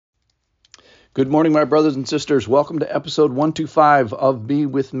Good morning, my brothers and sisters. Welcome to episode 125 of Be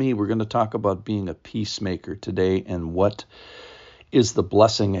With Me. We're going to talk about being a peacemaker today and what is the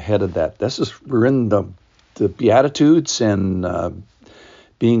blessing ahead of that. We're in the Beatitudes, and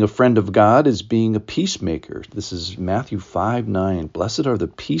being a friend of God is being a peacemaker. This is Matthew 5:9. Blessed are the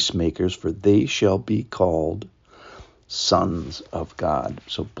peacemakers, for they shall be called sons of God.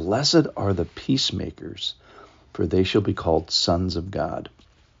 So blessed are the peacemakers, for they shall be called sons of God.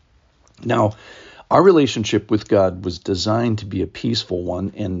 Now, our relationship with God was designed to be a peaceful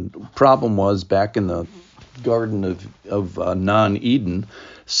one, and the problem was back in the Garden of non-Eden,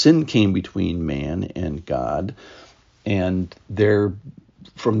 sin came between man and God, and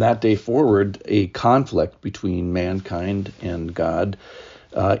from that day forward, a conflict between mankind and God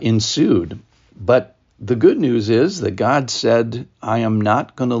ensued. But the good news is that God said, I am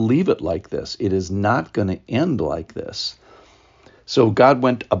not going to leave it like this. It is not going to end like this. So God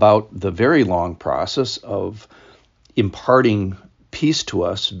went about the very long process of imparting peace to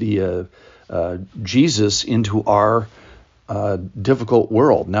us via Jesus into our difficult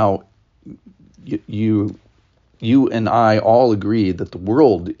world. Now, you and I all agree that the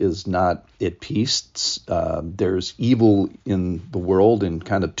world is not at peace. There's evil in the world in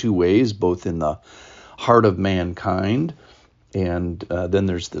kind of two ways, both in the heart of mankind, and then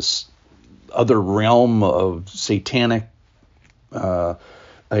there's this other realm of satanic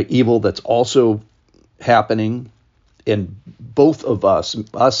evil that's also happening. And both of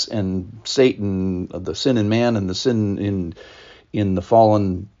us and Satan, the sin in man and the sin in the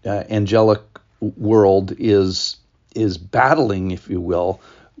fallen angelic world is battling, if you will,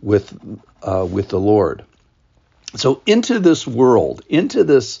 with the Lord. So into this world, into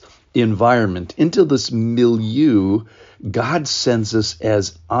this environment, into this milieu, God sends us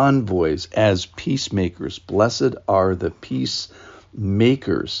as envoys, as peacemakers. Blessed are the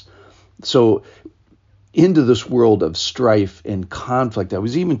peacemakers. So into this world of strife and conflict, I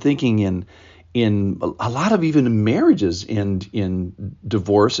was even thinking in a lot of even marriages and in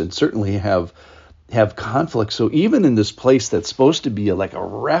divorce, and certainly have conflict. So even in this place that's supposed to be like a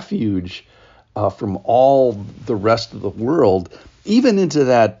refuge from all the rest of the world, even into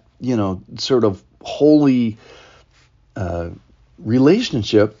that, sort of holy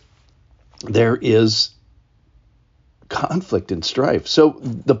relationship, there is conflict and strife. So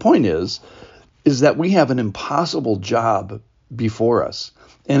the point is that we have an impossible job before us,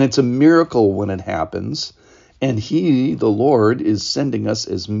 and it's a miracle when it happens. And He, the Lord, is sending us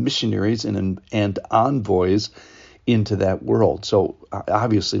as missionaries and envoys into that world. So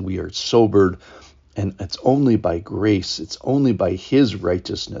obviously we are sobered, and it's only by grace. It's only by His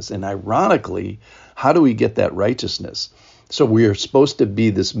righteousness. And ironically, how do we get that righteousness? So we are supposed to be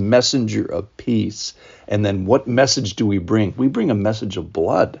this messenger of peace. And then what message do we bring? We bring a message of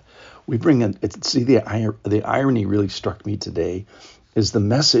blood. The irony really struck me today is the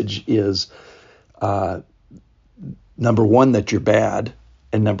message is, number one, that you're bad,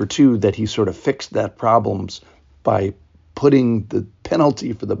 and number two, that He sort of fixed that problems by putting the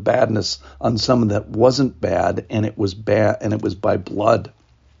penalty for the badness on someone that wasn't bad, and it was bad, and it was by blood.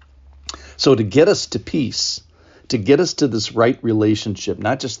 So to get us to peace, to get us to this right relationship,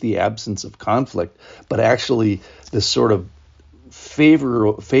 not just the absence of conflict, but actually this sort of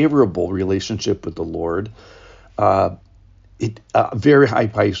favorable relationship with the Lord, a very high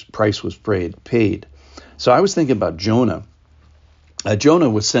price was paid. So I was thinking about Jonah. Jonah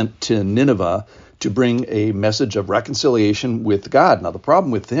was sent to Nineveh to bring a message of reconciliation with God. Now, the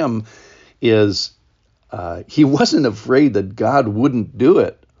problem with him is he wasn't afraid that God wouldn't do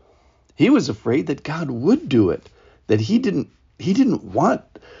it. He was afraid that God would do it, that he didn't want,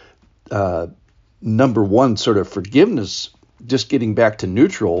 number one, sort of forgiveness, just getting back to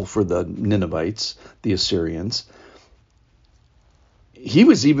neutral for the Ninevites, the Assyrians. He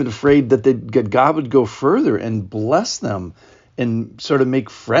was even afraid that God would go further and bless them and sort of make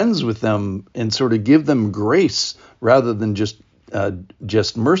friends with them and sort of give them grace rather than just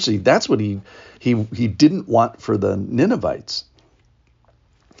mercy. That's what he didn't want for the Ninevites.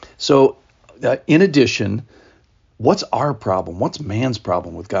 So in addition, what's our problem? What's man's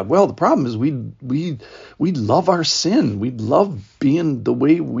problem with God? Well, the problem is we love our sin. We love being the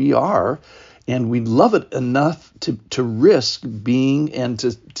way we are, and we love it enough to risk being and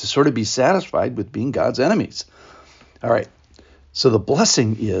to sort of be satisfied with being God's enemies. All right. So the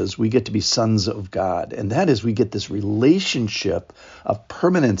blessing is we get to be sons of God, and that is we get this relationship of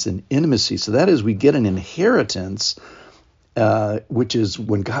permanence and intimacy. So that is we get an inheritance, which is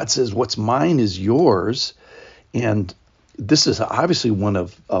when God says, what's mine is yours. And this is obviously one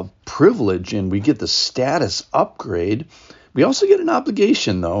of privilege, and we get the status upgrade. We also get an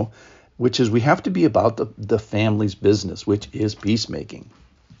obligation, though. which is we have to be about the family's business, which is peacemaking.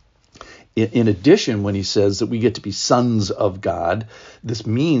 In addition, when he says that we get to be sons of God, this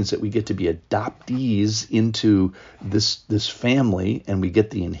means that we get to be adoptees into this family, and we get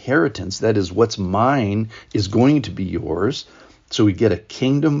the inheritance. That is, what's mine is going to be yours. So we get a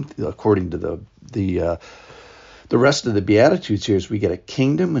kingdom, according to the rest of the Beatitudes here, is we get a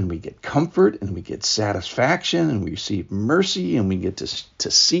kingdom, and we get comfort, and we get satisfaction, and we receive mercy, and we get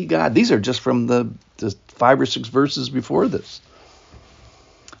to see God. These are just from the 5 or 6 verses before this.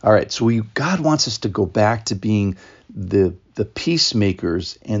 All right, so God wants us to go back to being the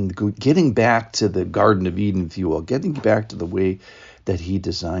peacemakers and getting back to the Garden of Eden, if you will, getting back to the way that he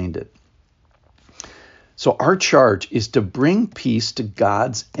designed it. So our charge is to bring peace to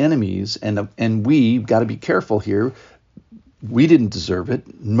God's enemies, and we've got to be careful here. We didn't deserve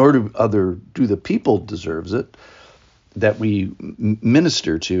it, nor do the people deserves it that we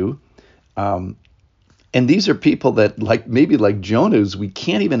minister to. And these are people that, maybe like Jonah's, we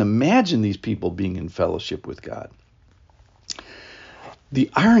can't even imagine these people being in fellowship with God. The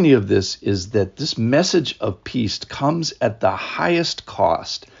irony of this is that this message of peace comes at the highest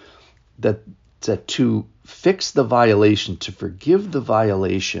cost, that to fix the violation, to forgive the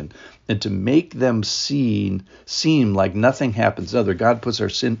violation, and to make them seem like nothing happens. God puts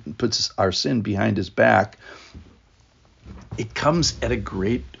our sin behind his back. It comes at a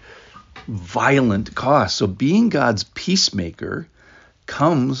great violent cost. So being God's peacemaker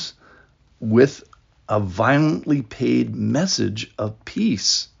comes with a violently paid message of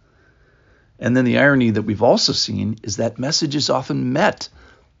peace. And then the irony that we've also seen is that message is often met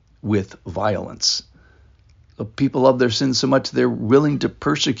with violence. So people love their sin so much they're willing to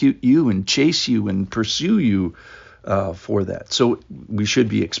persecute you and chase you and pursue you for that. So we should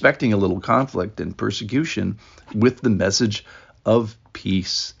be expecting a little conflict and persecution with the message of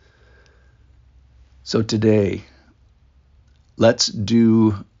peace. So today, let's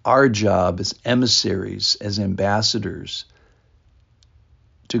do our job as emissaries, as ambassadors,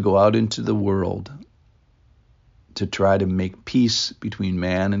 to go out into the world to try to make peace between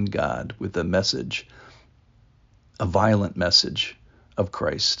man and God with a message, a violent message of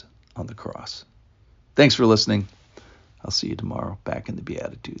Christ on the cross. Thanks for listening. I'll see you tomorrow back in the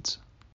Beatitudes.